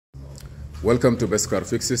Welcome to Best Car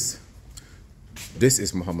Fixes. This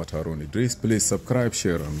is Muhammad Harun Idris. Please subscribe,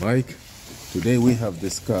 share and like. Today we have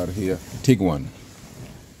this car here, Tiguan,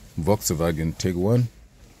 Volkswagen Tiguan,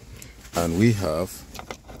 and we have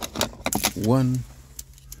one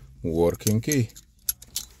working key.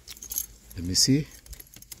 Let me see.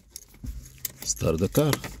 Start the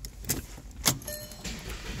car.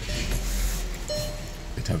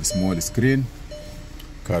 It has a small screen.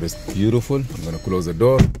 Car is beautiful. I'm gonna close the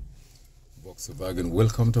door. Volkswagen,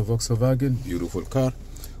 welcome to Volkswagen, beautiful car.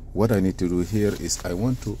 What I need to do here is I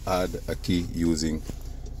want to add a key using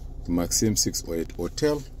Maxim 608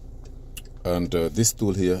 Autel, and this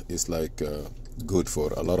tool here is like good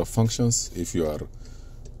for a lot of functions. If you are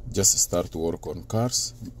just start to work on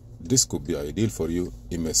cars, this could be ideal for you.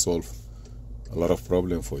 It may solve a lot of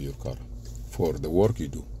problem for your car, for the work you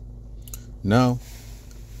do. Now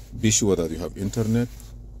be sure that you have internet.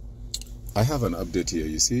 I have an update here,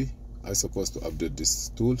 you see. I'm supposed to update these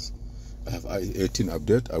tools. I have i18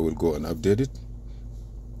 update. I will go and update it.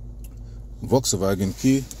 Volkswagen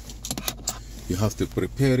key, you have to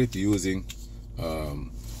prepare it using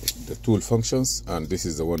the tool functions, and this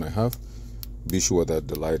is the one I have. Be sure that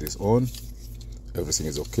the light is on, everything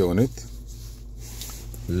is okay on it.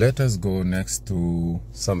 Let us go next to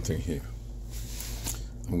something here.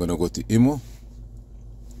 I'm gonna go to IMO.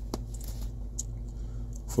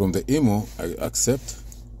 From the IMO, I accept,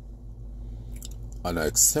 and I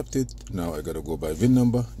accept it. Now I gotta go by VIN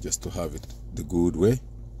number just to have it the good way.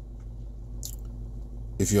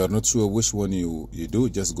 If you are not sure which one you do,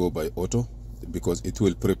 just go by auto, because it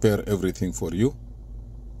will prepare everything for you.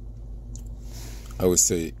 I will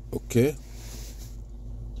say okay.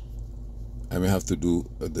 I may have to do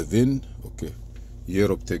the VIN. Okay,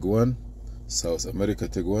 Europe Tiguan, South America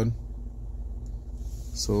Tiguan.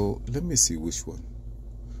 So let me see which one.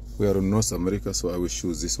 We are in North America, so I will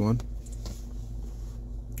choose this one.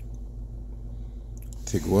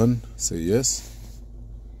 Tiguan, say yes.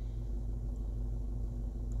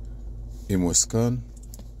 IMO scan.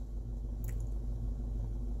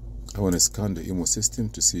 I want to scan the IMO system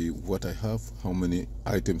to see what I have, how many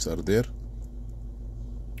items are there.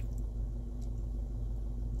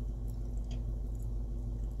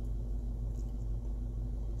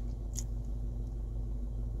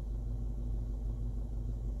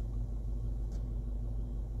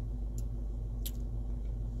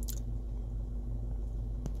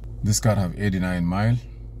 This car have 89 miles.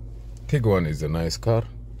 Tiguan is a nice car.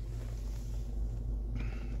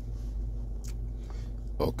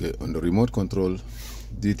 Okay, on the remote control,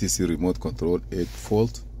 DTC remote control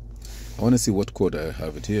 8-volt. I want to see what code I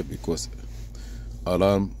have it here, because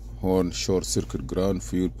alarm, horn, short circuit, ground,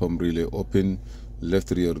 fuel pump relay open,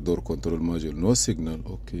 left rear door control module, no signal.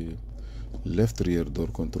 Okay, left rear door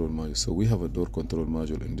control module. So we have a door control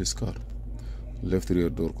module in this car. Left rear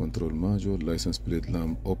door control module, license plate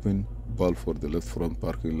lamp open, bulb for the left front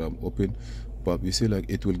parking lamp open, but you see, like,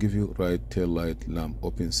 it will give you right tail light lamp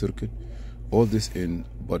open circuit. All this in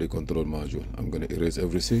body control module. I'm gonna erase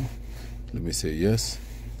everything. Let me say yes.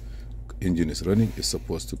 Engine is running. It's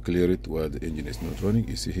supposed to clear it while the engine is not running.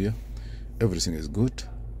 You see here, everything is good.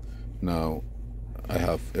 Now I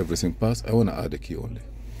have everything passed. I want to add a key only.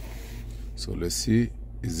 So let's see,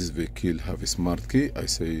 is this vehicle have a smart key? I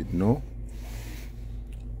say no.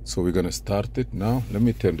 So we're gonna start it now. Let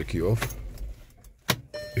me turn the key off.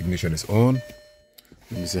 Ignition is on.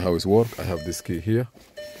 Let me see how it works. I have this key here.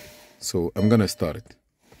 So I'm gonna start it.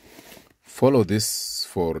 Follow this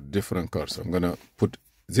for different cars. I'm gonna put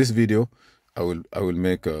this video. I will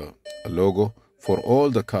make a logo for all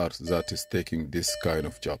the cars that is taking this kind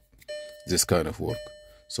of job, this kind of work.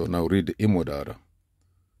 So now read the IMO data.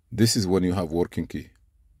 This is when you have working key.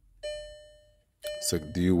 So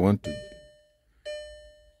do you want to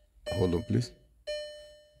hold on, please?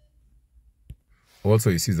 Also,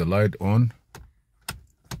 you see the light on.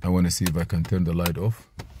 I want to see if I can turn the light off.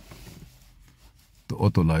 The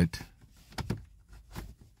auto light.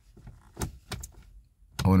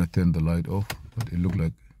 I want to turn the light off, but it looks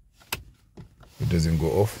like it doesn't go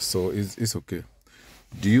off, so it's okay.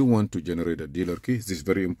 Do you want to generate a dealer key? This is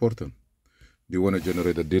very important. Do you want to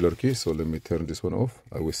generate a dealer key? So let me turn this one off.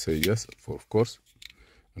 I will say yes, of course,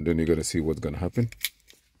 and then you're gonna see what's gonna happen.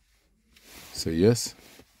 Say yes.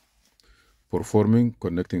 Performing,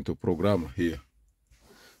 connecting to programmer here.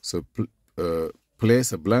 So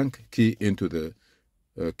place a blank key into the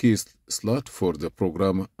key slot for the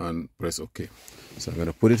programmer and press OK. So I'm going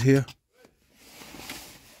to put it here.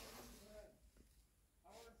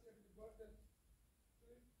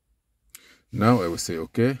 Now I will say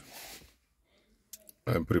OK.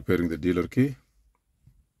 I'm preparing the dealer key.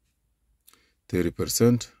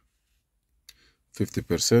 30%.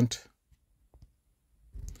 50%,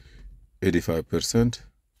 85%.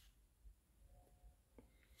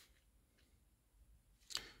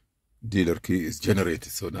 Dealer key is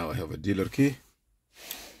generated. So now I have a dealer key.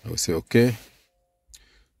 I will say okay.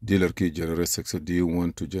 Dealer key generates success. Do you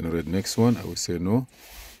want to generate next one? I will say no.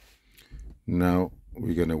 Now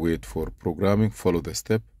we're gonna wait for programming. Follow the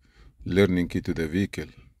step. Learning key to the vehicle.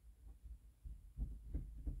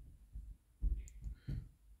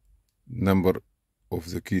 Number of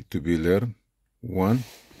the key to be learned, 1.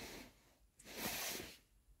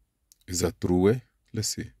 Is that true way? Let's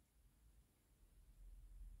see.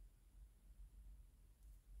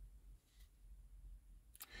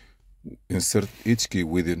 Insert each key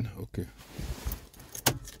within, okay.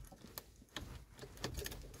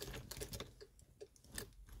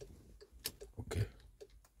 Okay.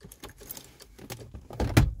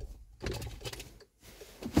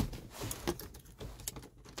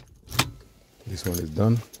 This one is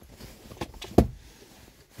done.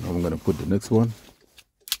 Now I'm gonna put the next one.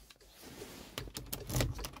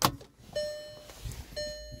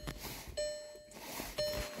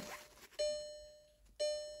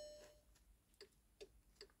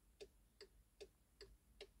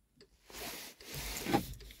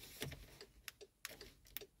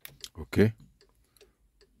 Okay.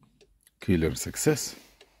 Killer success.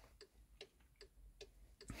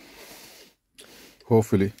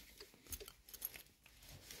 Hopefully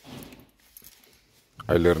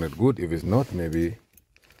I learned it good. If it's not, maybe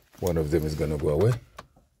one of them is gonna go away.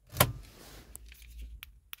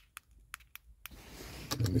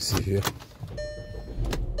 Let me see here.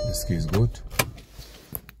 This key is good.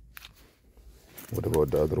 What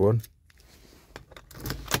about the other one?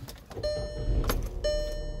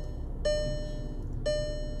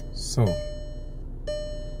 So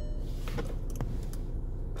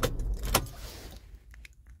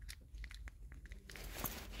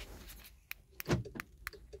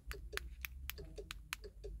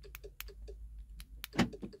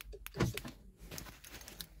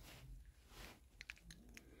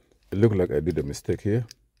it looked like I did a mistake here.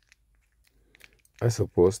 I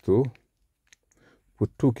supposed to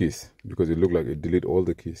put 2 keys because it looked like it deleted all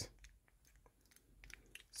the keys.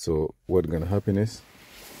 So what's gonna happen is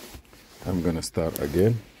I'm gonna start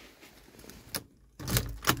again.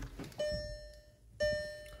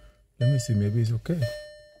 Let me see, maybe it's okay.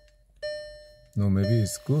 No, maybe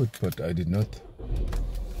it's good, but I did not.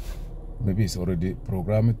 Maybe it's already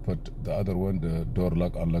programmed, but the other one, the door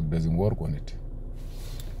lock unlock, doesn't work on it.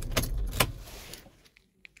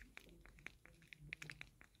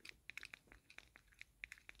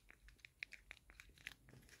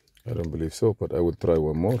 I don't believe so, but I will try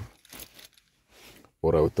one more.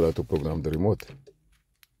 Or I will try to program the remote.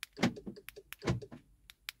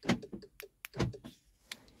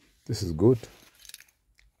 This is good.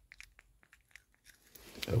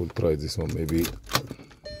 I will try this one maybe.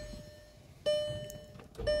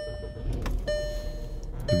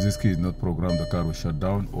 If this key is not programmed, the car will shut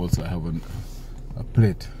down. Also, I have a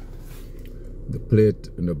plate. The plate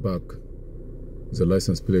in the back, the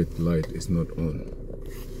license plate light is not on.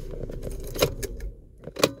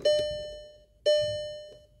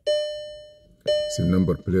 See,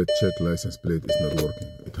 number plate, check, license plate is not working.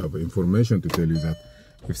 It have information to tell you that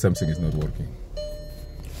if something is not working.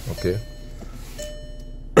 Okay.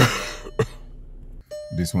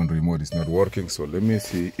 This one remote is not working, so let me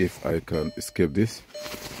see if I can escape this.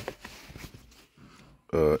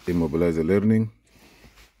 Immobilize the learning,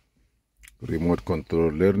 remote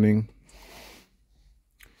control learning.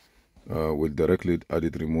 Will directly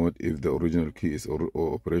edit remote if the original key is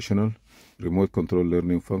operational. Remote control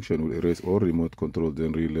learning function will erase all remote control,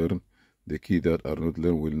 then relearn. The key that are not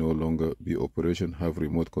learned will no longer be operation. Have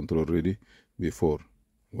remote control ready before.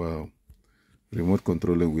 Wow. Remote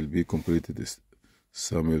controlling will be completed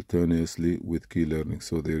simultaneously with key learning,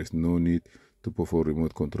 so there is no need to perform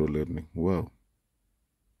remote control learning. Wow.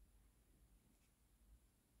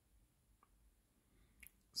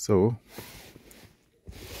 So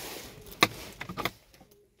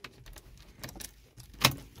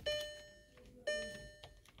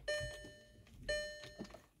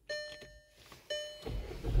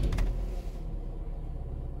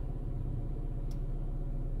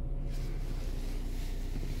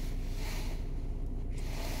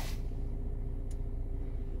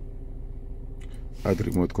add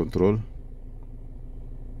remote control.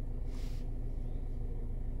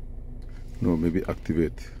 No, maybe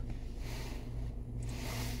activate.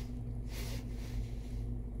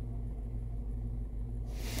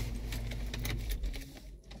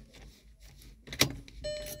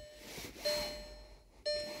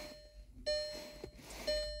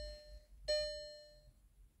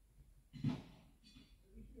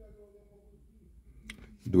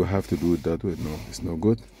 Do I have to do it that way? No, it's no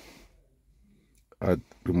good. Add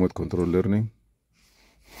remote control learning.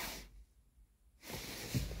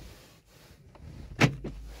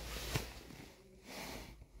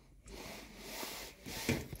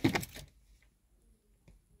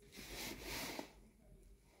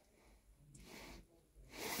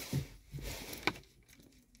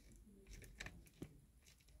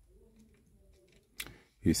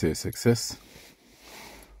 He says success.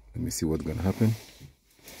 Let me see what's gonna happen.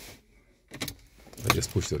 I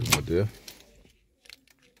just push the remote there.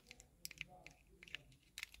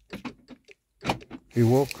 It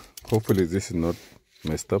worked. Hopefully this is not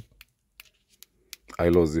messed up. I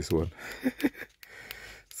lost this one.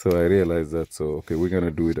 So I realized that. So okay, we're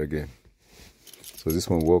gonna do it again. So this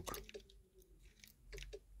one worked.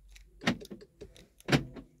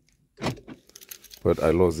 But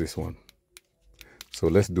I lost this one. So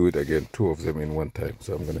let's do it again, 2 of them in one time.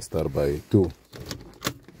 So I'm gonna start by 2.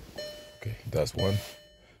 Okay, that's 1.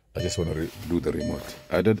 I just want to do the remote.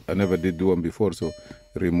 I never did do one before, so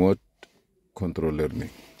remote control learning.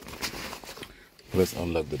 Let's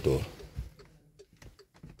unlock the door.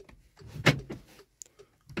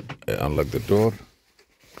 I unlock the door.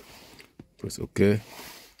 Press OK.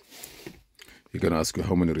 You're gonna ask you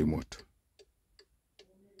how many remote.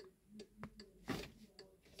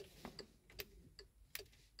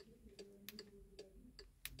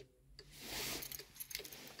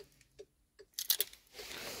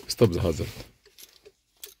 Stop the hazard.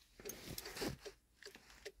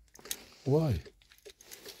 Why?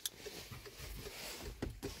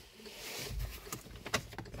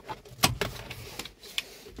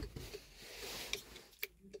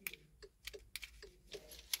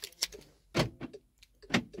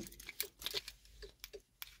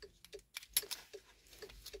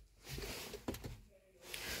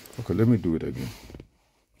 Okay, let me do it again.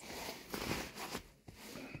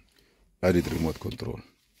 Added remote control.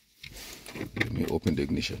 Let me open the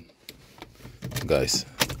ignition. Guys,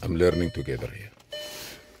 I'm learning together here.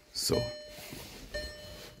 So,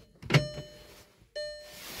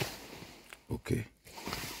 okay.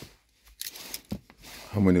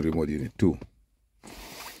 How many remote you need? 2.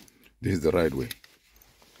 This is the right way.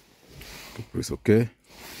 Okay, press OK.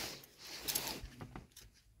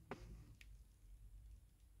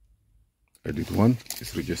 I did 1,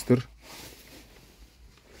 it's register.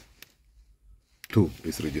 2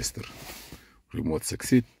 is register. Remote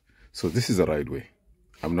succeed. So this is the right way.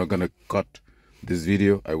 I'm not gonna cut this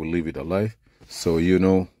video. I will leave it alive so you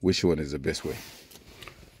know which one is the best way.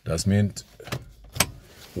 That means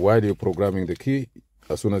while you're programming the key,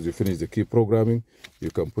 as soon as you finish the key programming, you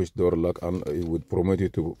can push door lock and it would permit you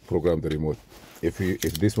to program the remote. If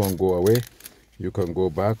this one go away, you can go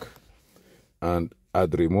back and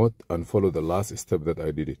add remote and follow the last step that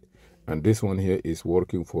I did it. And this one here is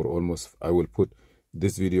working for almost, I will put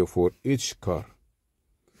this video for each car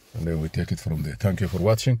and then we take it from there. Thank you for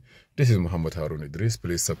watching. This is Muhammad Harun Idris.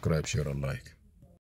 Please subscribe, share and like.